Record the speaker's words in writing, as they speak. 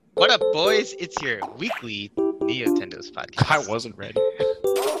What up, boys? It's your weekly Neo-Tendos podcast. I wasn't ready.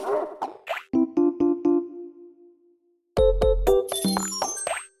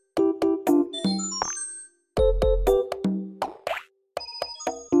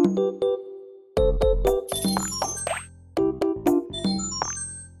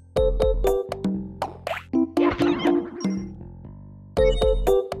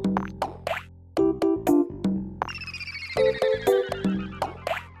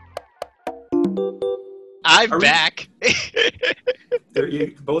 I'm back.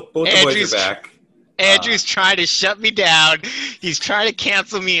 Both the boys are back. Andrew's trying to shut me down. He's trying to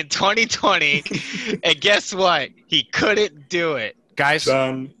cancel me in 2020. And guess what? He couldn't do it. Guys,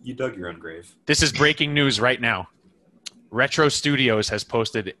 Son, you dug your own grave. this is breaking news right now. Retro Studios has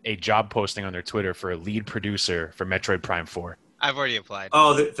posted a job posting on their Twitter for a lead producer for Metroid Prime 4. I've already applied.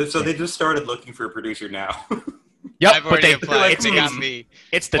 Oh, so they just started looking for a producer now. Yep, I've already applied. it's, They got me.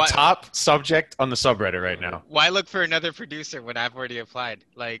 it's the Why- top subject on the subreddit right now. Why look for another producer when I've already applied?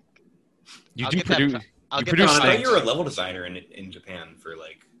 Like, You I'll do get that produce. pro- I'll you get produce I that thought things. you were a level designer in Japan for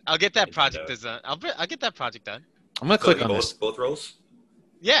like. I'll get that Nintendo. project done. I'll get that project done. I'm gonna click on this. both roles.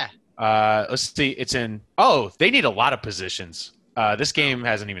 Yeah. Let's see. It's in. Oh, they need a lot of positions. This game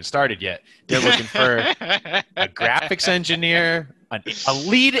hasn't even started yet. They're looking for a graphics engineer, a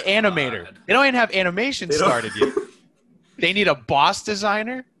lead animator. God. They don't even have animation They don't- started yet. They need a boss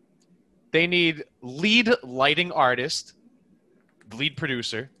designer. They need lead lighting artist, lead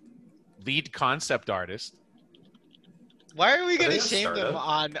producer, lead concept artist. Why are we they gonna a shame them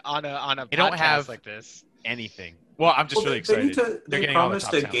startup? on a They don't podcast have- like this? Anything. Well, I'm just really excited. They're They getting all the promised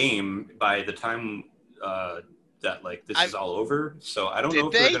top a talent. game by the time that like this is all over. So I don't Did know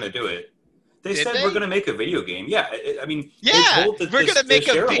if they? they're gonna do it. They Did said they? we're gonna make a video game. Yeah, I mean, they Yeah, told that we're gonna make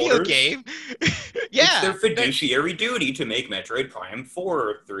a video shareholders- game. It's Yeah, their fiduciary duty to make Metroid Prime 4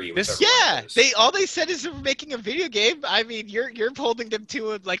 or 3. This- whichever one yeah. it is. All they said is they're making a video game. I mean, you're holding them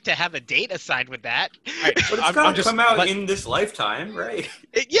to to have a date assigned with that. Right. But it's I'm gotta just- come out but- in this lifetime, right?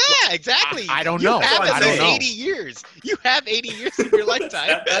 Yeah, exactly. I don't You know. have I at don't least know. 80 years. You have 80 years in your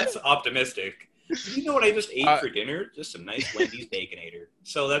lifetime. That's optimistic. You know what I just ate Uh, for dinner? Just some nice Wendy's Baconator.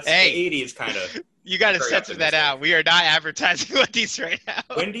 So that's Hey. the 80 is kind of You got to very censor that optimistic. out. We are not advertising Wendy's right now.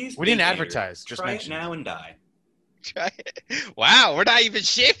 Wendy's. We didn't Baconator. advertise, just Try it mentioned. now and die. Try it. Wow, we're not even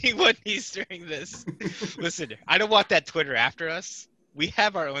shaming Wendy's during this. Listen, I don't want that Twitter after us. We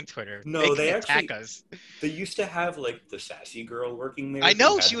have our own Twitter. No, they they can attack actually- us. They used to have like the sassy girl working there. I who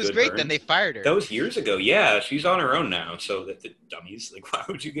know had she was good great. burn. Then they fired her. That was years ago. Yeah, she's on her own now. So that the dummies, like, why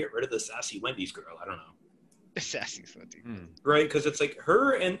would you get rid of the sassy Wendy's girl? I don't know. Sassy Wendy. Hmm. Right, because it's like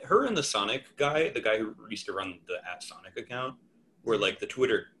her and the Sonic guy, the guy who used to run the @Sonic account, were like the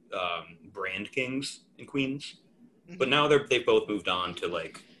Twitter brand kings and queens. But now they've both moved on to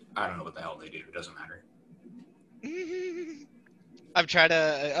like I don't know what the hell they do. It doesn't matter. I'm trying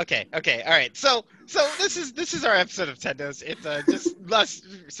to. Okay. All right. So this is our episode of Tendos. It's just us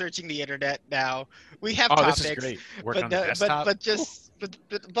searching the internet now. We have Oh, topics. this is great. Working on the but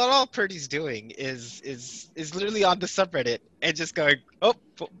desktop. but all Purdy's doing is literally on the subreddit and just going, oh,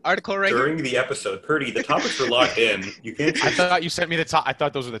 article right During the episode, Purdy, the topics were locked in. You can't. I thought you sent me the top. I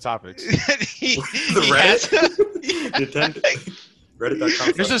thought those were the topics. here. The Reddit? Nintendo.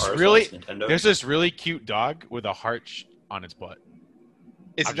 Reddit.com. There's this Nintendo. There's this really cute dog with a heart on its butt.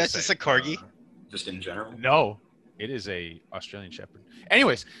 Isn't I'm that just just a saying, corgi? Just in general. No, it is a Australian Shepherd.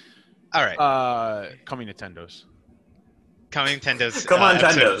 Anyways, All right. coming Nintendos. Coming Tendos. Come on,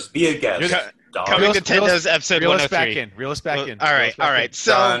 episode- Nintendos, be a guest. You're- Dog. Coming Reel to us- reel Tendos episode Reel us back 103. in. Reel us back Well, in. all Reel right, us back all in. right.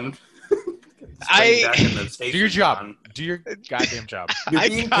 So John. I- Back in the station, Do your job. John. Do your goddamn job. You're I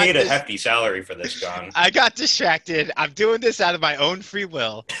being got paid a this- hefty salary for this, John. I got distracted. I'm doing this out of my own free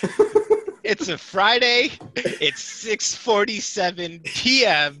will. It's a Friday. It's 6:47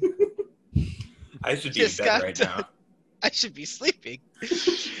 p.m. I should be in Just bed got right done. now. I should be sleeping.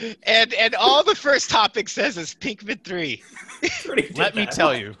 And all the first topic says is Pikmin 3. Let me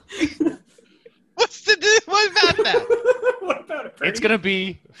tell you, What about that? What about it, Purdy? it's gonna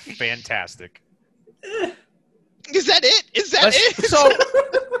be fantastic. Is that it? Is that it? So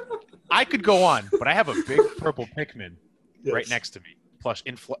I could go on, but I have a big purple Pikmin Yes. right next to me, plush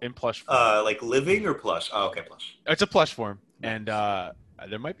in plush form. Like living or plush? Oh, okay, plush. It's a plush form, and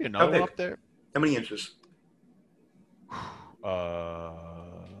there might be another one big? up there. How many inches?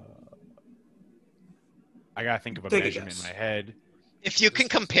 I gotta think of a Take a measurement in guess. my head. If you can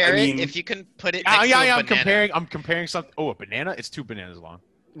compare I mean- it, if you can put it Yeah, next yeah, to a I'm banana. comparing something. Oh, a banana? It's 2 bananas long.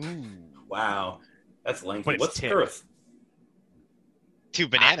 Ooh, Wow, that's lengthy. But it's What's tin. Earth? 2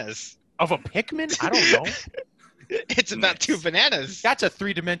 bananas. Of a Pikmin? I don't know. It's about Nice. 2 bananas. That's a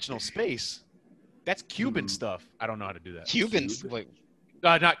 3-dimensional space. That's Cuban Hmm. stuff. I don't know how to do that. Cubans. Cube? Wait,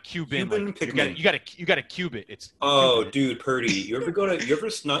 Not Cuban. Cuban like, Pikmin. you gotta cube it. It's Oh, Cuban. dude, Purdy, you ever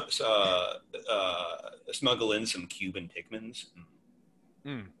smuggle in some Cuban Pikmins?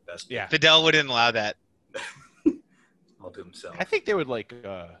 Mm, Best. yeah. Fidel wouldn't allow that. All to himself. I think they would like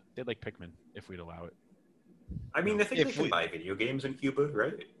they'd like Pikmin if we'd allow it. I mean, I think If they can we- buy video games in Cuba,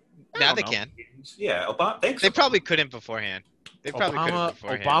 right? Now don't they know. can. Yeah, Obama. Thanks. They Obama. probably couldn't beforehand. They probably couldn't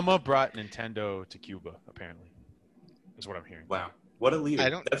beforehand. Obama brought Nintendo to Cuba, apparently. Is what I'm hearing. Wow, what a leader! I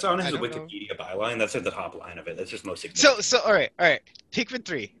don't- That's on I his don't know. Wikipedia byline. That's at the top line of it. That's just most. So all right. Pikmin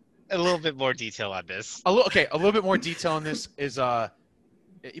 3. A little bit more detail on this. A little bit more detail on this is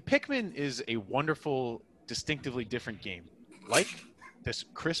Pikmin is a wonderful, distinctively different game. Like this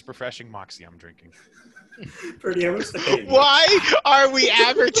crisp, refreshing Moxie I'm drinking. Pretty much the pay. Why are we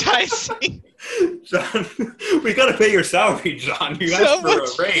advertising? John, we gotta pay your salary, John. You So asked for much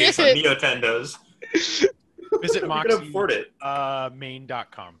a raise on shit. Neotendos. Visit We can afford Moxie it.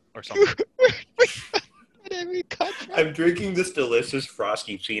 main.com or something. Every contract. I'm drinking this delicious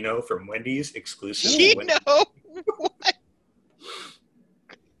Frosty Chino from Wendy's exclusive. Chino. What?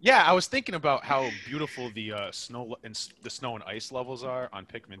 Yeah, I was thinking about how beautiful the snow and ice levels are on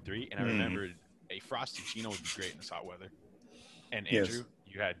Pikmin 3, and I Hmm. remembered a Frosty Chino would be great in this hot weather. And Yes. Andrew,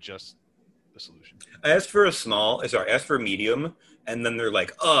 you had just the solution. I asked for a medium, and then they're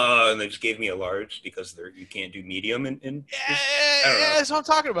like, and they just gave me a large because you can't do medium in Yeah, I don't know. that's what I'm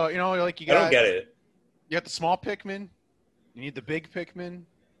talking about. You know, like you I don't got get it. you got the small Pikmin, you need the big Pikmin,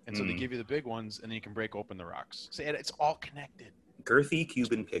 and so they Hmm. give you the big ones, and then you can break open the rocks. So it's all connected. Girthy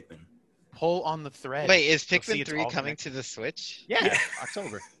Cuban Pikmin. Pull on the thread. Wait, is You'll see Pikmin it's 3 all coming connected. to the Switch? Yeah, Yeah.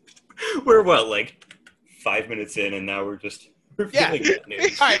 October. We're what, like 5 minutes in, and now we're Yeah. feeling that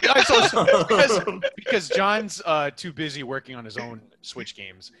news. All right, so because John's too busy working on his own Switch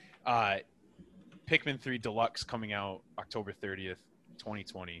games. Pikmin 3 Deluxe coming out October 30th,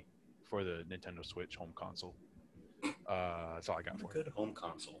 2020 for the Nintendo Switch home console. That's all I got for it. Good home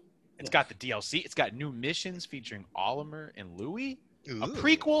console. It's got the DLC. It's got new missions featuring Oliver and Louie. A Ooh.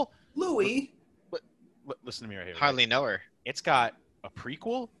 prequel. Louis. Listen to me right here. Hardly know her. It's got a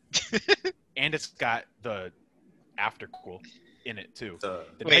prequel, and it's got the afterquel in it too. The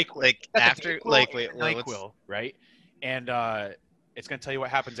The Wait, NyQuil. like Got the after, NyQuil like and wait, the what's- NyQuil, right? And it's going to tell you what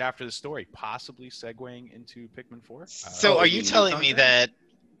happens after the story, possibly segueing into Pikmin 4. So are you you need telling me content? that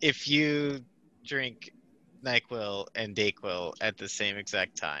if you drink NyQuil and DayQuil at the same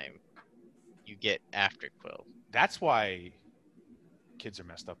exact time, you get AfterQuil? That's why kids are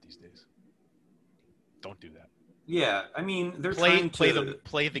messed up these days. Don't do that. Yeah, I mean, they're Play trying to.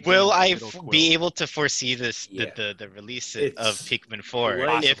 the game. Will with I little quill. be able to foresee this Yeah. the release It's of Pikmin 4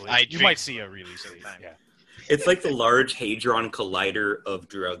 like- if Possibly. I you drink? might see a release date. Yeah. It's like the Large Hadron Collider of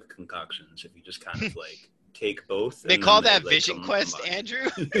drug concoctions. If you just kind of like take both. They and call then that like, Vision Quest, combine.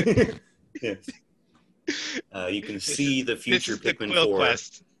 Andrew. Yes. You can see the This future is the Pikmin Quill 4.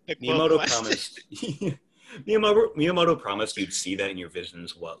 Quest. The Quill Miyamoto Quest. promised. Miyamoto promised you'd see that in your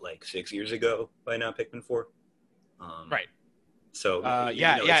visions. What, like 6 years ago? By now, Pikmin 4. Right. So you know,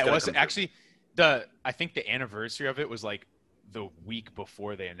 Yeah. it's It gonna was come through. actually I think the anniversary of it was like the week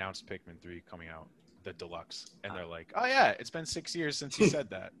before they announced Pikmin 3 coming out, the deluxe, and they're like, "Oh yeah, it's been 6 years since you said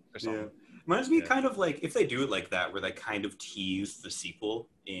that," or something. Reminds me Yeah. kind of like if they do it like that, where they kind of tease the sequel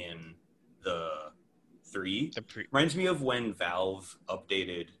in the 3. Reminds me of when Valve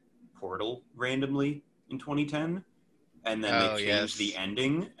updated Portal randomly in 2010, and then Oh, they yes. changed the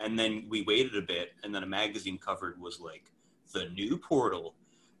ending, and then we waited a bit, and then a magazine cover was like the new Portal,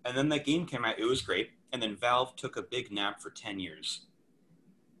 and then that game came out. It was great, and then Valve took a big nap for 10 years.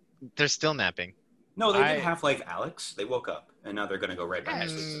 They're still napping. No, they I- did Half-Life Alex. They woke up, and now they're going to go right back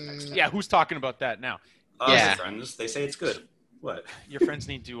to the next step. Yeah, who's talking about that now? Yeah. Friends. They say it's good. What? Your friends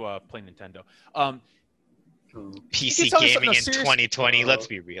need to play Nintendo. PC tell me gaming something- no, in serious- 2020. Let's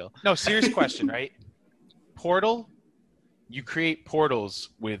be real. No, serious question, right? Portal, you create portals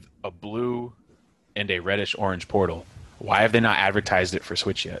with a blue and a reddish orange portal. Why have they not advertised it for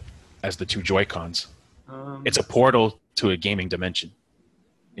Switch yet as the two Joy-Cons? It's a portal to a gaming dimension.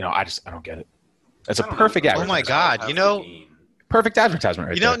 You know, I don't get it. That's a perfect Oh advertisement. my God, you know- Perfect advertisement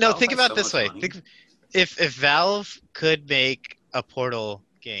right You know, there. no. Valve Think has about so it this much way. money. Think if Valve could make a Portal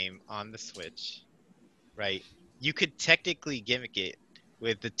game on the Switch, right? You could technically gimmick it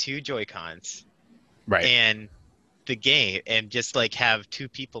with the two Joy-Cons Right. and the game, and just like have two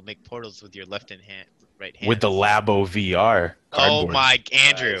people make portals with your left and right hand. With the Labo VR oh cardboard. my,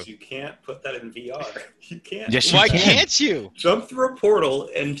 Andrew! Guys, you can't put that in VR. You can't. Yes, you Why can. can't you? Jump through a portal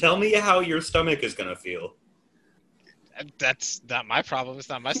and tell me how your stomach is going to feel. That's not my problem. It's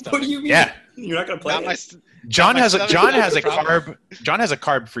not my stuff. What do you mean? Yeah. You're not gonna play Not it? my. John my has a stomach John is has the a problem.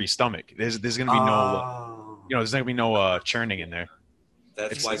 carb-free stomach. There's gonna be no Oh. there's not gonna be no churning in there.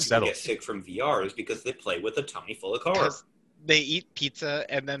 That's It's why people settled. get sick from VRs because they play with a tummy full of carbs. Because they eat pizza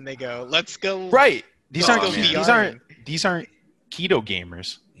and then they go, let's go. Right. These Oh, aren't man. these aren't keto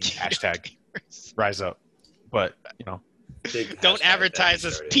gamers. Hashtag rise up. But Big Don't hashtag advertise that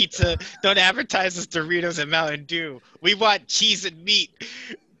us started. pizza. Don't advertise us Doritos and Mountain Dew. We want cheese and meat.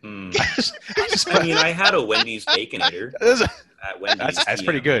 Hmm. I just- I mean, I had a Wendy's Baconator at Wendy's. that's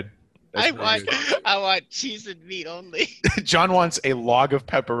pretty PM. good. That's I pretty want, good. I want cheese and meat only. John wants a log of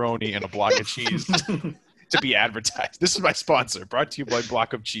pepperoni and a block of cheese to be advertised. This is my sponsor, brought to you by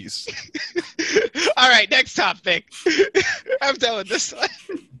Block of Cheese. All right, next topic. I'm done with this one.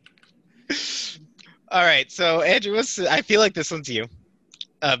 All right, so Andrew, I feel like this one's you,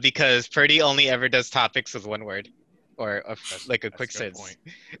 because Purdy only ever does topics with one word, or like a That's quick good sentence.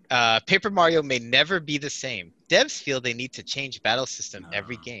 point. Paper Mario may never be the same. Devs feel they need to change battle system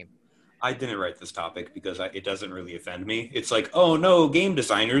every game. I didn't write this topic because it doesn't really offend me. It's like, oh no, game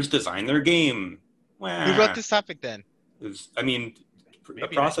designers design their game. Who wrote this topic then? I mean, Maybe a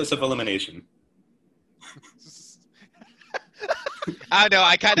process of elimination. I don't know.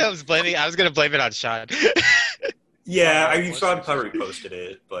 I kind of was blaming. I was gonna blame it on Sean. Yeah, Oh, I mean, of Sean course. probably posted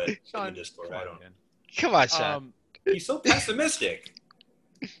it, but in Sean, the Discord, come I on, don't. man. Come on, Sean. He's so pessimistic.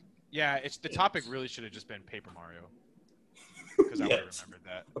 Yeah, it's the topic really should have just been Paper Mario because I would have Yes. remembered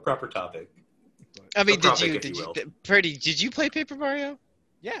that. A proper topic. I mean, a topic, if did you you, will. Purdy? Did you play Paper Mario?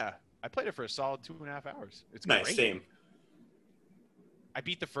 Yeah, I played it for a solid 2.5 hours. It's Nice, great. same. I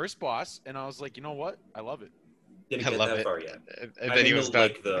beat the first boss, and I was like, you know what? I love it. Didn't I get love that it. far yet. And I then he mean, was done.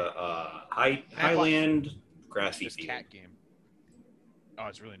 like the Highland grassy This field. cat game. Oh,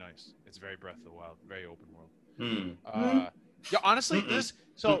 it's really nice. It's very Breath of the Wild, very open world. Hmm. Yeah, honestly, Mm-mm.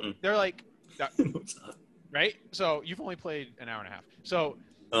 Mm-mm. they're like, It's not. right? So you've only played an hour and a half. So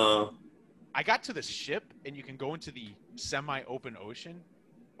I got to this ship, and you can go into the semi-open ocean.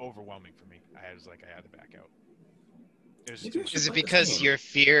 Overwhelming for me. I had to back out. It was Maybe too I much. should Is it play this because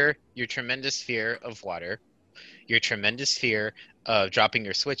game. your tremendous fear of water, your tremendous fear of dropping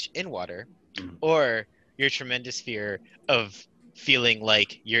your Switch in water, Mhm. or your tremendous fear of feeling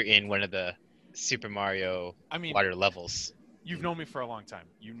like you're in one of the Super Mario I mean, water levels? you've known me for a long time.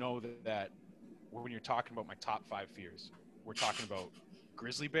 You know that when you're talking about my top 5 fears, we're talking about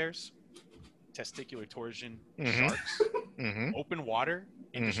grizzly bears, testicular torsion, Mhm. sharks, Mm-hmm. open water,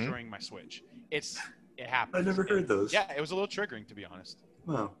 and Mhm. destroying my Switch. It happens. I never heard And, those. Yeah, it was a little triggering, to be honest.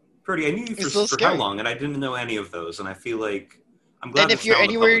 Wow. Purdy, I knew you It's a little for how scary. long, and I didn't know any of those, and I feel like I'm glad And if it's you're now on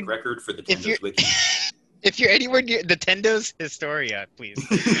the anywhere- public record for the if you're- Nintendo's Wiki. If you're anywhere near Nintendo's Historia, please.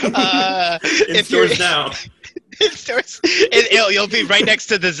 In if you're stores now. in stores, you'll be right next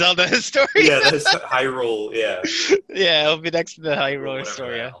to the Zelda Historia. Yeah, that's Hyrule. Yeah. Yeah, it'll be next to the Hyrule Whatever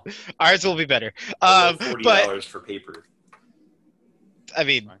Historia. the Ours will be better. hell. But $40 for paper. I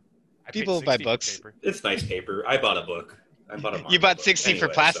mean, I paid People buy 60 for books. paper. It's nice paper. I bought a book. I bought a you Mario bought book. 60 for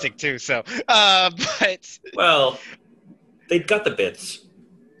Anyway, plastic so- too, so but Well, they got the bits.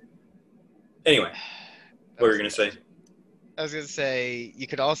 Anyway, what were you gonna say? I was gonna say you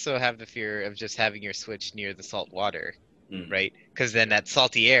could also have the fear of just having your Switch near the salt water, Mm. right? Because then that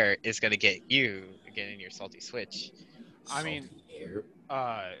salty air is gonna get you again in your salty Switch. I mean, Salty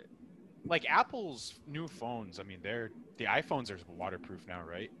air. like Apple's new phones. I mean, the iPhones are waterproof now,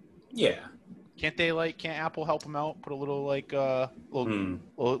 right? Yeah. Can't Apple help them out? Put a little little Hmm.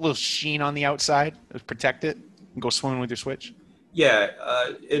 little sheen on the outside, protect it, and go swimming with your Switch. Yeah,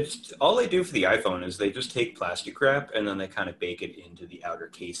 it's all they do for the iPhone is they just take plastic wrap and then they kind of bake it into the outer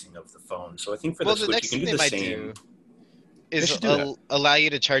casing of the phone. So I think for Well, the the Switch next you can thing do they the might same. do is should do that. allow you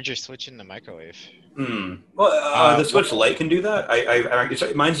to charge your Switch in the microwave. Hmm. Well, the Switch well- Lite can do that.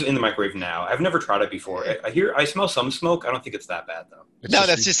 Mine's in the microwave now. I've never tried it before. I smell some smoke. I don't think it's that bad though. No,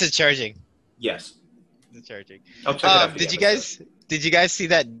 that's just the charging. Yes, The charging. I'll check it out. Did you guys see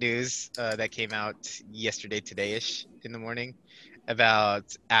that news that came out yesterday, today-ish in the morning,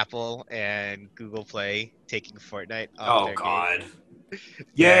 about Apple and Google Play taking Fortnite off Oh their God!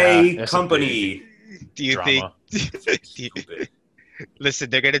 Yeah, Yay, that's a company! game? Do you drama. think? Stupid. Listen,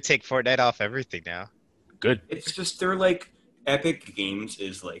 they're gonna take Fortnite off everything now. Good. It's just they're like Epic Games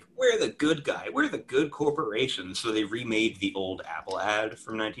is like we're the good guy, we're the good corporation. So they remade the old Apple ad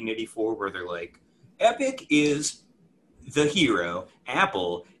from 1984 where they're like, Epic is the hero,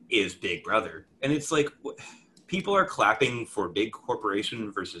 Apple is Big Brother, and it's like people are clapping for big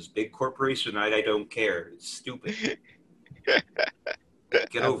corporation versus big corporation. I don't care. It's stupid.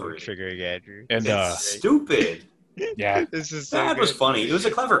 Get over it. Triggering Andrew. And It's stupid. Yeah. This is The so ad was good. funny. It was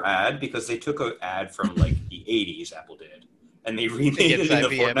a clever ad because they took an ad from like the '80s. Apple did, and they remade Against it in the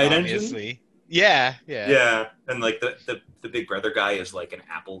IBM, Fortnite engine. obviously. Yeah, yeah. Yeah, and like the Big Brother guy is like an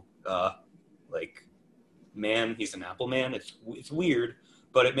Apple like man. He's an Apple man. It's weird,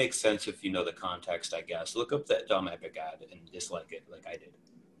 but it makes sense if you know the context, I guess. Look up that dumb Epic ad and dislike it, like I did,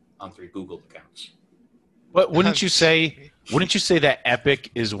 on 3 Google accounts. But wouldn't you say that Epic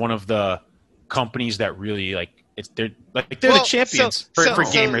is one of the companies that really they're the Well, champions for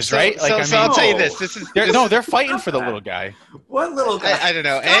gamers, right? So, Like, so I I'll mean, tell you this. This is they're fighting Stop for the that. little guy. What little guy? I don't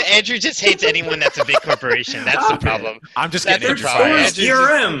know. Stop it. Andrew just hates anyone that's a big corporation. That's the Stop it. problem. I'm just That's getting the Their problem. Andrew store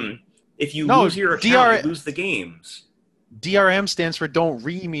fired. is Andrew DRM. If you No, lose your account, DR you lose the games. DRM stands for don't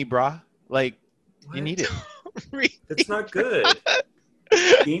read me, brah. Like, you What? need it. That's not good.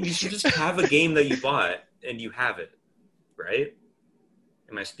 You should just have a game that you bought and you have it, right?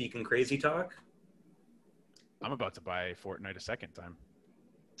 Am I speaking crazy talk? I'm about to buy Fortnite a second time.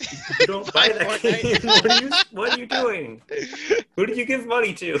 You don't buy that Fortnite. game. What are you doing? Who did you give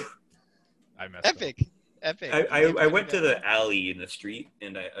money to? I messed up. Epic. I went to the alley in the street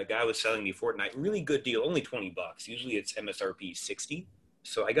and a guy was selling me Fortnite. Really good deal, only $20. Usually it's MSRP 60.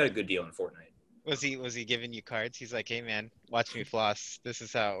 So I got a good deal in Fortnite. Was he giving you cards? He's like, hey man, watch me floss. This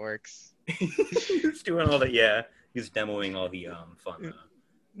is how it works. He was doing all that. Yeah, he was demoing all the fun.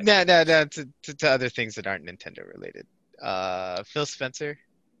 No. To other things that aren't Nintendo related. Phil Spencer.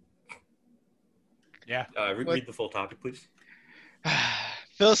 Yeah. Read the full topic, please.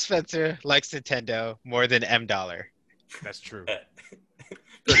 Phil Spencer likes Nintendo more than M Dollar. That's true.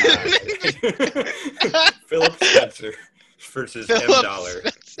 Philip Spencer versus M Philip Dollar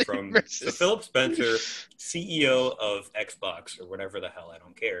Spencer from versus- Philip Spencer, CEO of Xbox or whatever the hell, I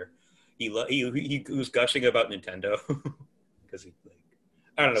don't care. He was gushing about Nintendo because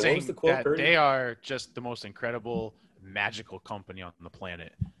I don't know, what was the quote? That Bernie? they are just the most incredible, magical company on the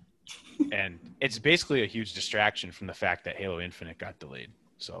planet. And it's basically a huge distraction from the fact that Halo Infinite got delayed.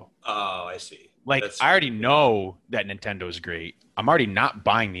 So, Oh, I see. like, I already know that Nintendo is great. I'm already not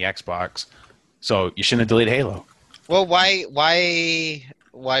buying the Xbox, so you shouldn't have delayed Halo. Well, why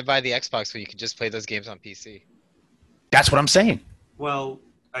buy the Xbox when you can just play those games on PC? That's what I'm saying. Well,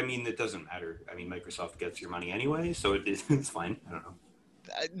 I mean, it doesn't matter. I mean, Microsoft gets your money anyway, so it's fine. I don't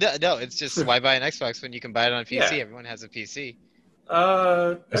know. No, it's just why buy an Xbox when you can buy it on PC? Yeah. Everyone has a PC.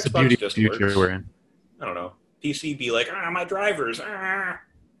 That's the Xbox beauty of the just future works. we're in. I don't know. PC be like, my drivers.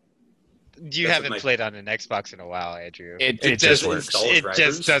 You That's haven't what my- played on an Xbox in a while, Andrew. It just just works. It Drivers?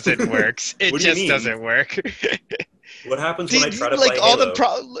 just doesn't work. It What do you just mean? doesn't work. What happens when I try to like play all Halo?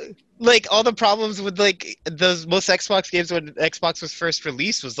 all the problems with like those most Xbox games when Xbox was first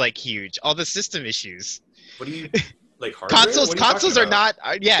released was like huge. All the system issues. What do you like? Hardware? Consoles What are you consoles talking are about?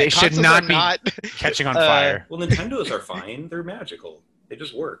 not. Yeah, They should consoles not are be- not. Catching on Uh, fire. Well, Nintendos are fine. They're magical. They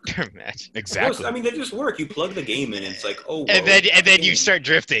just work. Match. Exactly. I mean, they just work. You plug the game in, and it's like, oh. And whoa, then you game. start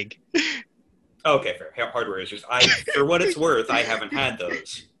drifting. Okay, fair. Hardware is just. For what it's worth, I haven't had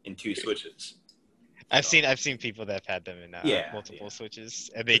those in 2 Switches. I've seen people that have had them in multiple Switches,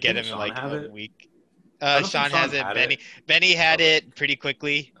 and they get them Didn't in like Sean have a it? week. I don't Sean think Sean has it. had Benny had Okay. it pretty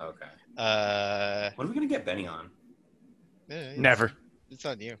quickly. Okay. Uh, When are we gonna get Benny on? it's- Never. It's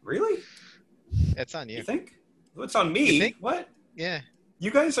on you. Really? It's on You you. think? What's on You me? think? What? Yeah.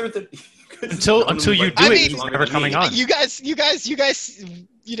 You guys are the Until you do it, it, he's longer never than coming me. on. You guys,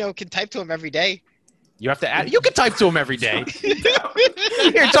 can type to him every day. You have to add. You can type to him every day.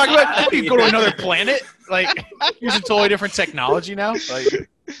 You're talking about what, do you go to another planet? Like using totally different technology now? Like,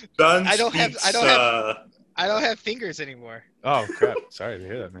 Done I don't have- speaks, I don't have- I don't have fingers anymore. oh crap! Sorry to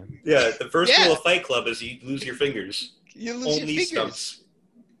hear that, man. Yeah, the first Yeah. rule of Fight Club is you lose your fingers. You lose Only your fingers. stumps.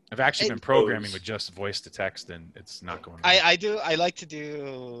 I've actually Hey, been programming Pose. with just voice to text, and it's not going. I do. I like to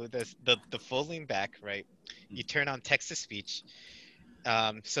do the full lean back. Right. You turn on text to speech,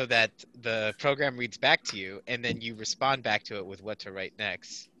 so that the program reads back to you, and then you respond back to it with what to write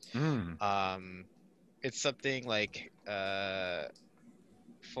next. It's something like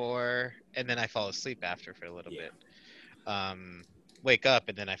for, and then I fall asleep after for a little Yeah. bit. Wake up,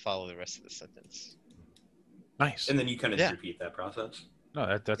 and then I follow the rest of the sentence. Nice. And then you kind of Yeah. repeat that process. No,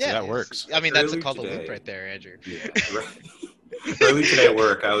 that Yeah, that works. I mean, that's Earlier called a today- loop right there, Andrew. Yeah. Right. Early today at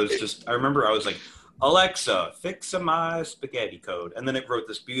work, I remember I was like, Alexa, fix my spaghetti code. And then it wrote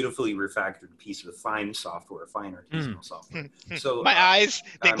this beautifully refactored piece of fine artisanal software. So My eyes,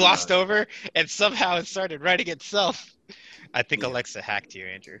 they I'm glossed not- over, and somehow it started writing itself. I think Yeah. Alexa hacked you,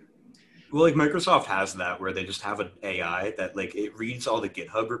 Andrew. Well, like Microsoft has that where they just have an AI that like it reads all the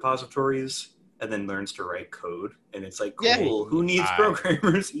GitHub repositories and then learns to write code. And it's like, Yeah. cool, who needs I-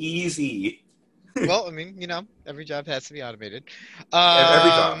 programmers? Easy. Well, I mean, every job has to be automated. Every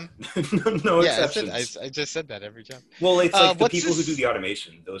job, no Yeah, exceptions. I just said that every job. Well, it's like the What's people who do this? the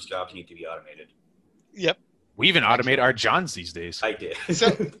automation; those jobs need to be automated. Yep. We even automate Actually. our Johns these days. I did.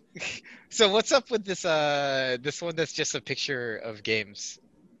 So, so what's up with this one that's just a picture of games?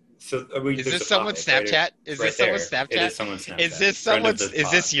 So Is there's this a someone's topic right, Snapchat? Is right this someone's there. It Snapchat? is someone's Is Snapchat. this Friend of someone's? the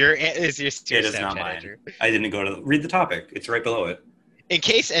pod. Is your It is not Snapchat, mine. Andrew? I didn't go to read the topic. It's right below it. In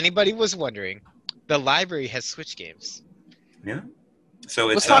case anybody was wondering, the library has Switch games. Yeah. So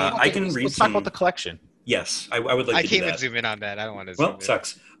Let's it's talk about I can read let's talk some. about the collection. Yes, I would like I to do can't even that. zoom in on that. I don't want to Well, zoom in.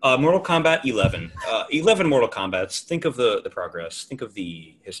 sucks. Mortal Kombat 11. 11 Mortal Kombats. Think of the progress. Think of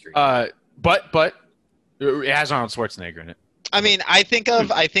the history. But it has Arnold Schwarzenegger in it. I mean, I think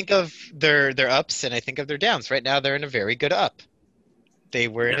of their ups and I think of their downs. Right now, they're in a very good up. They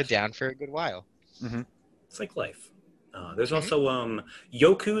were in a Yes. down for a good while. It's like life. There's Mhm. also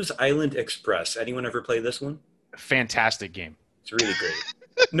Yoku's Island Express. Anyone ever play this one? Fantastic game. It's really great.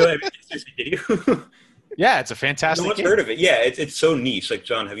 No, I mean, seriously, did you? Yeah, it's a No fantastic one's game. heard of it. Yeah, it's so niche. Like,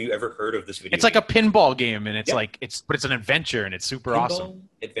 John, have you ever heard of this video? It's like a pinball game, and it's Yeah. like but it's an adventure, and it's super awesome.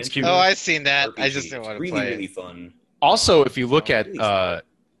 Adventure. cute. Oh, I've seen that. RPG. I just didn't want to It's play really, it. really fun. Also, if you look at Really solid.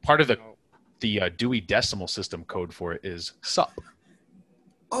 part of the Dewey Decimal System code for it is SUP.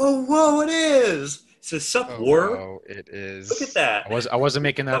 Oh, whoa, it is. It says Sup Oh, War. wow, it is. Look at that. I wasn't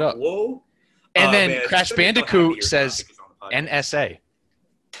making that Sup up. Whoa. And Oh, then man, Crash somebody so happy Bandicoot your says topic is on the podcast. NSA.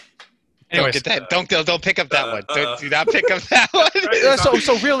 Don't Anyways, get that. Don't pick up that one. uh. Do not pick up that one. Right.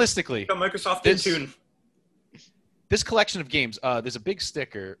 so realistically, Got Microsoft This- Intune. this collection of games, there's a big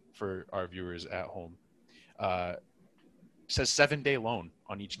sticker for our viewers at home. Says 7-day loan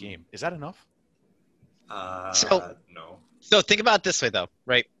on each game. Is that enough? So- No. So think about it this way, though,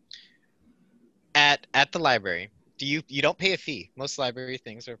 right? At the library, you don't pay a fee. Most library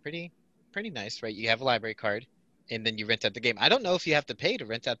things are pretty nice, right? You have a library card, and then you rent out the game. I don't know if you have to pay to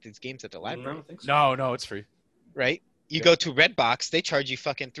rent out these games at the I library, don't think so. No, it's free. right? You Yeah. go to Redbox, they charge you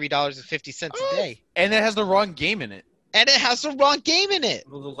fucking $3.50 a day, And it has the wrong game in it. and it has the wrong game in it.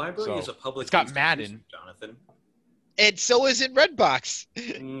 Well, the library So, is a public. it's got institution, Madden. Jonathan. And so is it Redbox.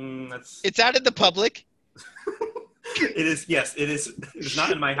 That's. It's out in the public. It is. Yes, it is. It's not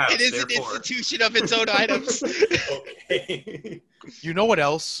in my house. It is an therefore. institution of its own items. Okay. You know what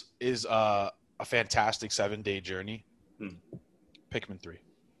else is a fantastic 7-day journey? Hmm. Pikmin 3.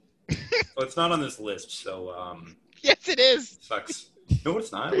 Well, it's not on this list, so Yes, it is. sucks. No,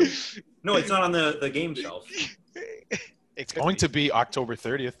 it's not. No, it's not on the game shelf. It's Going to be October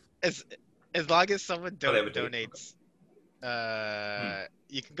 30th. as long as someone Oh, they have a date. donates.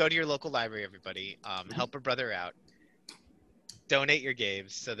 You can go to your local library, everybody. Help a brother out. Donate your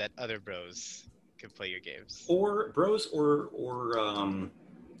games so that other bros can play your games. Or bros, or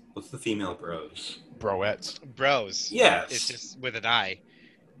what's the female bros? Broettes. Bros. Yes. It's just with an I.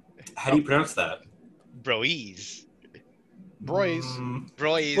 How do you pronounce that? Broys. Broys.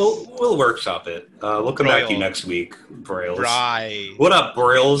 Broys. We'll workshop it. We'll come back to you Broil. next week, Broils. Bry. What up,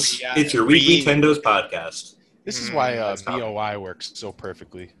 Broils? Yeah, It's your weekly Bree. Nintendo's podcast. This is why that's not- BOI works so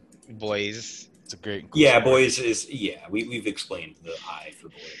perfectly. Boys. It's a great. Yeah, inclusive boys is we've explained the I for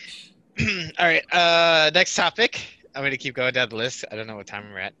boys. All right. Next topic. I'm gonna keep going down the list. I don't know what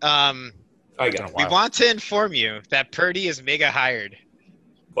time we're at. I got it. We want to inform you that Purdy is mega hired.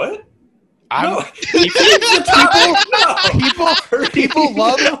 What? I'm- No. people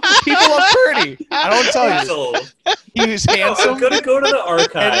love Purdy. I don't tell you. Cancelled. He was I'm handsome. gonna go to the And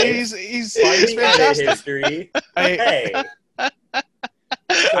archives. he's Finding edit fantastic. history. I, Hey.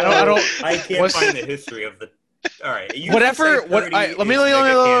 I don't. I can't what's- find the history of the. All right. you Whatever. say What? Purdy Let me is mega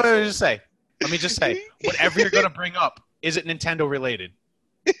canceled. just say. Let me just say. Whatever you're gonna bring up, is it Nintendo related?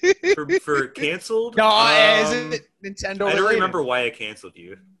 for canceled. Is it Nintendo I related? don't remember why I canceled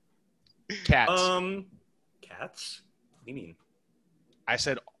you. Cats. Cats? What do you mean? I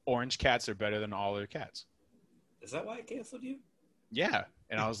said orange cats are better than all other cats. Is that why I canceled you? Yeah,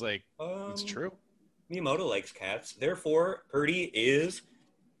 and I was like, it's true. Miyamoto likes cats. Therefore, Purdy is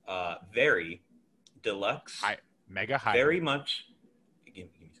very deluxe. Mega high. Very much. Give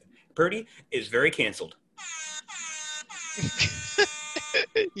me a second. Purdy is very canceled.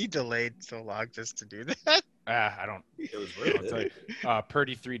 He delayed so long just to do that. I don't. It was I'll worth tell you. it.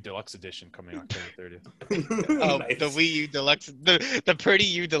 Purdy 3 Deluxe Edition coming October 30th. Oh, Nice. the Wii U Deluxe, the Purdy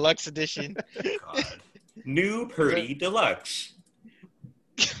U Deluxe Edition. God. New Purdy Deluxe.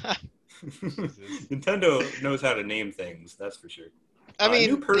 Nintendo knows how to name things, that's for sure. I mean,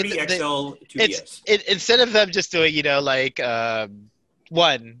 new Purdy it- XL 2DS. instead of them just doing, like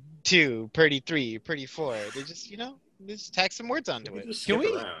 1, 2, Purdy 3, Purdy 4, they just, they just tack some words onto it. Just Can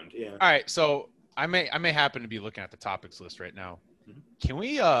skip we- around, yeah. All right, so I may happen to be looking at the topics list right now. Mhm. Can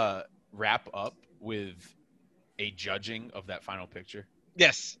we wrap up with a judging of that final picture?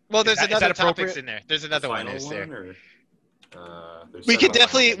 Yes. Well, there's is that another appropriate? topics in there. There's another one. Final There's there. one, or there's We could several final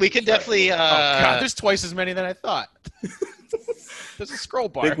definitely. We pictures. could definitely. Oh God, there's twice as many than I thought. There's a scroll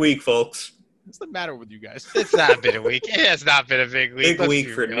bar. Big week, folks. What's the matter with you guys? It's not been a week. It has not been a big week. Big Let's week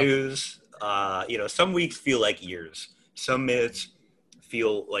be for real. news. Some weeks feel like years. Some minutes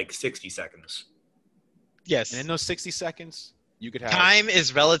feel like 60 seconds. Yes. And in those 60 seconds, you could have Time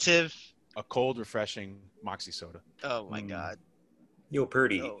is relative. a cold, refreshing Moxie soda. Oh my Mm. god. Yo,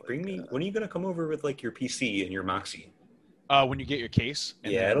 Purdy, Oh my bring me. God. When are you gonna come over with like your PC and your Moxie? When you get your case,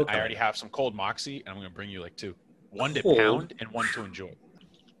 and Yeah, then it'll I come already in. have some cold Moxie, and I'm going to bring you like 2. One to Cold? pound and one to enjoy.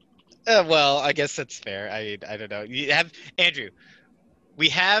 Well, I guess that's fair. I don't know. You have Andrew. We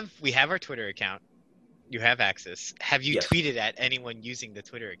have our Twitter account. You have access. Have you Yes. tweeted at anyone using the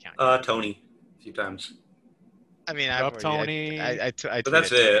Twitter account? Tony, a few times. I mean, Up, I Tony. But that's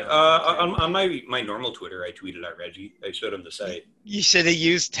tweeted it. Tony all the time, too. On my normal Twitter, I tweeted at Reggie. I showed him the site. You should have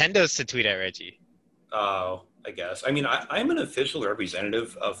used Tendos to tweet at Reggie. I guess. I mean, I'm an official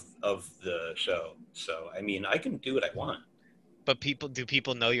representative of the show, so I mean, I can do what I want. But do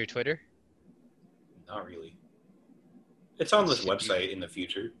people know your Twitter? Not really. It's on this Should be. website in the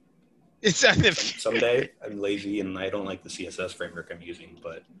future. It's on the. Someday. I'm lazy and I don't like the CSS framework I'm using,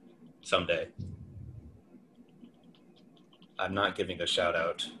 but someday. I'm not giving a shout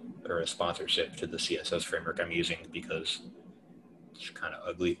out or a sponsorship to the CSS framework I'm using because it's kind of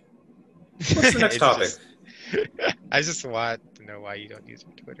ugly. What's the next It's topic? I just want to know why you don't use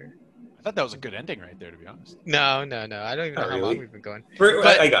your Twitter. I thought that was a good ending right there, to be honest. No. I don't even know Not how long really. we've been going.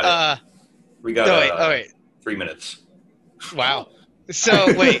 I got it. We got No, wait. Oh, wait. 3 minutes. Wow.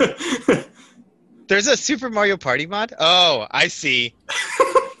 So wait, there's a Super Mario Party mod? Oh, I see.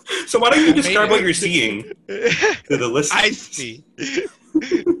 So why don't you Who describe made what it? you're seeing to the listeners? I see.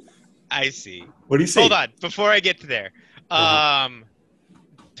 I see. What do you see? Hold on, before I get to there.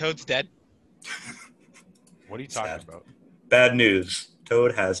 Toad's dead. What are you talking Sad. about? Bad news.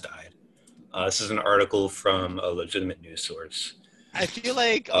 Toad has died. This is an article from a legitimate news source. I feel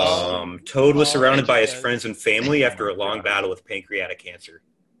like Toad was all surrounded by his Reggie does- friends and family after a Oh my long God. battle with pancreatic cancer.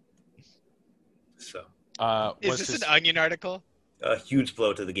 So, is Was this his, an Onion article? a huge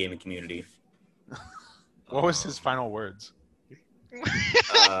blow to the gaming community. what was his final words?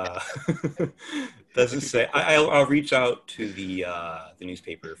 Uh, doesn't say. I'll reach out to the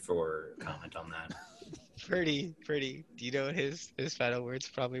newspaper for comment on that. Pretty. Do you know what his final words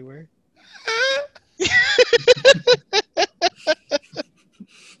probably were?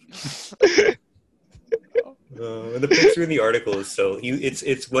 And the picture in the article is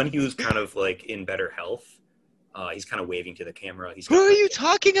it's when he was kind of like in better health. He's kind of waving to the camera. He's Who got, are like, you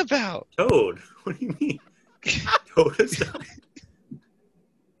talking about? Toad. What do you mean? Toad is died.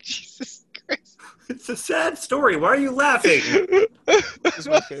 Jesus Christ. It's a sad story. Why are you laughing? This is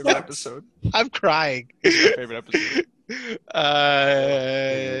my favorite episode. I'm crying. This is my favorite episode.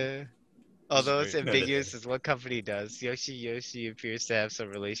 Although This it's is great. ambiguous as what company does, Yoshi appears to have some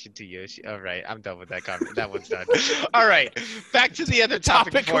relation to Yoshi. All right, I'm done with that comment. That one's done. All right, back to the other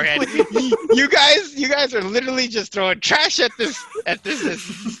topic Topic beforehand. complete. You guys are literally just throwing trash at this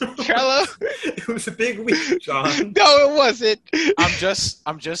Trello. It was a big week, John. No, it wasn't.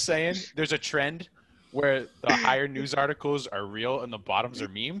 I'm just saying there's a trend where the higher news articles are real and the bottoms are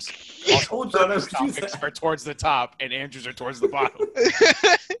memes. I told John I would do Topics that. are towards the top and Andrews are towards the bottom.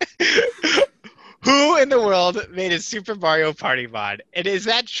 Who in the world made a Super Mario Party mod? And is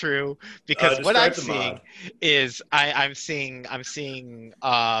that true? Because what I'm Describe the seeing mod. is I'm seeing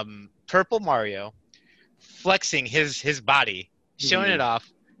Purple Mario flexing his body, showing Mhm. it off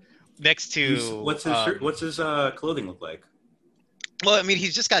next to What's his shirt? What's his clothing look like? Well, I mean,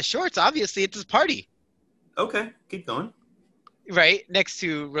 he's just got shorts. Obviously, it's his party, Okay, keep going. right? Next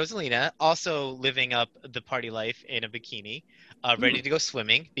to Rosalina, also living up the party life in a bikini, ready to go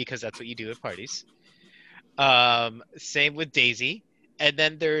swimming because that's what you do at parties. Same with Daisy. And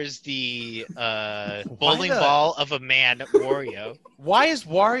then there's the bowling the- ball of a man, Wario. Why is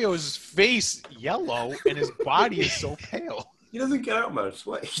Wario's face yellow and his body is so pale? He doesn't get out much.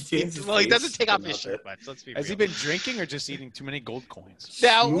 What? He doesn't take off his shirt much. Let's be Has he real. been drinking or just eating too many gold coins?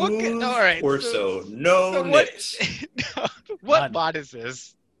 Now, what? All right. Torso, no so what? nips. What None. mod is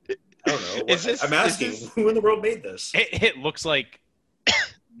this? I don't know. Is this- I'm is asking, this- who in the world made this? It looks like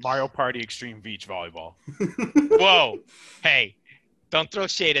Mario Party Extreme Beach Volleyball. Whoa! Hey, don't throw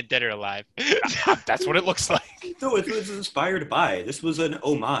shade at Dead or Alive. That's what it looks like. No, it was inspired by. This was an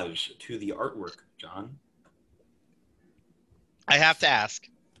homage to the artwork, John. I have to ask.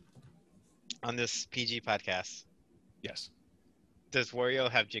 on this PG podcast, Yes. does Wario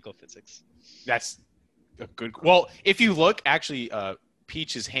have jiggle physics? That's a good. Well, if you look, actually,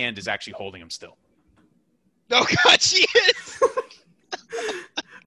 Peach's hand is actually holding him still. Oh God, she is.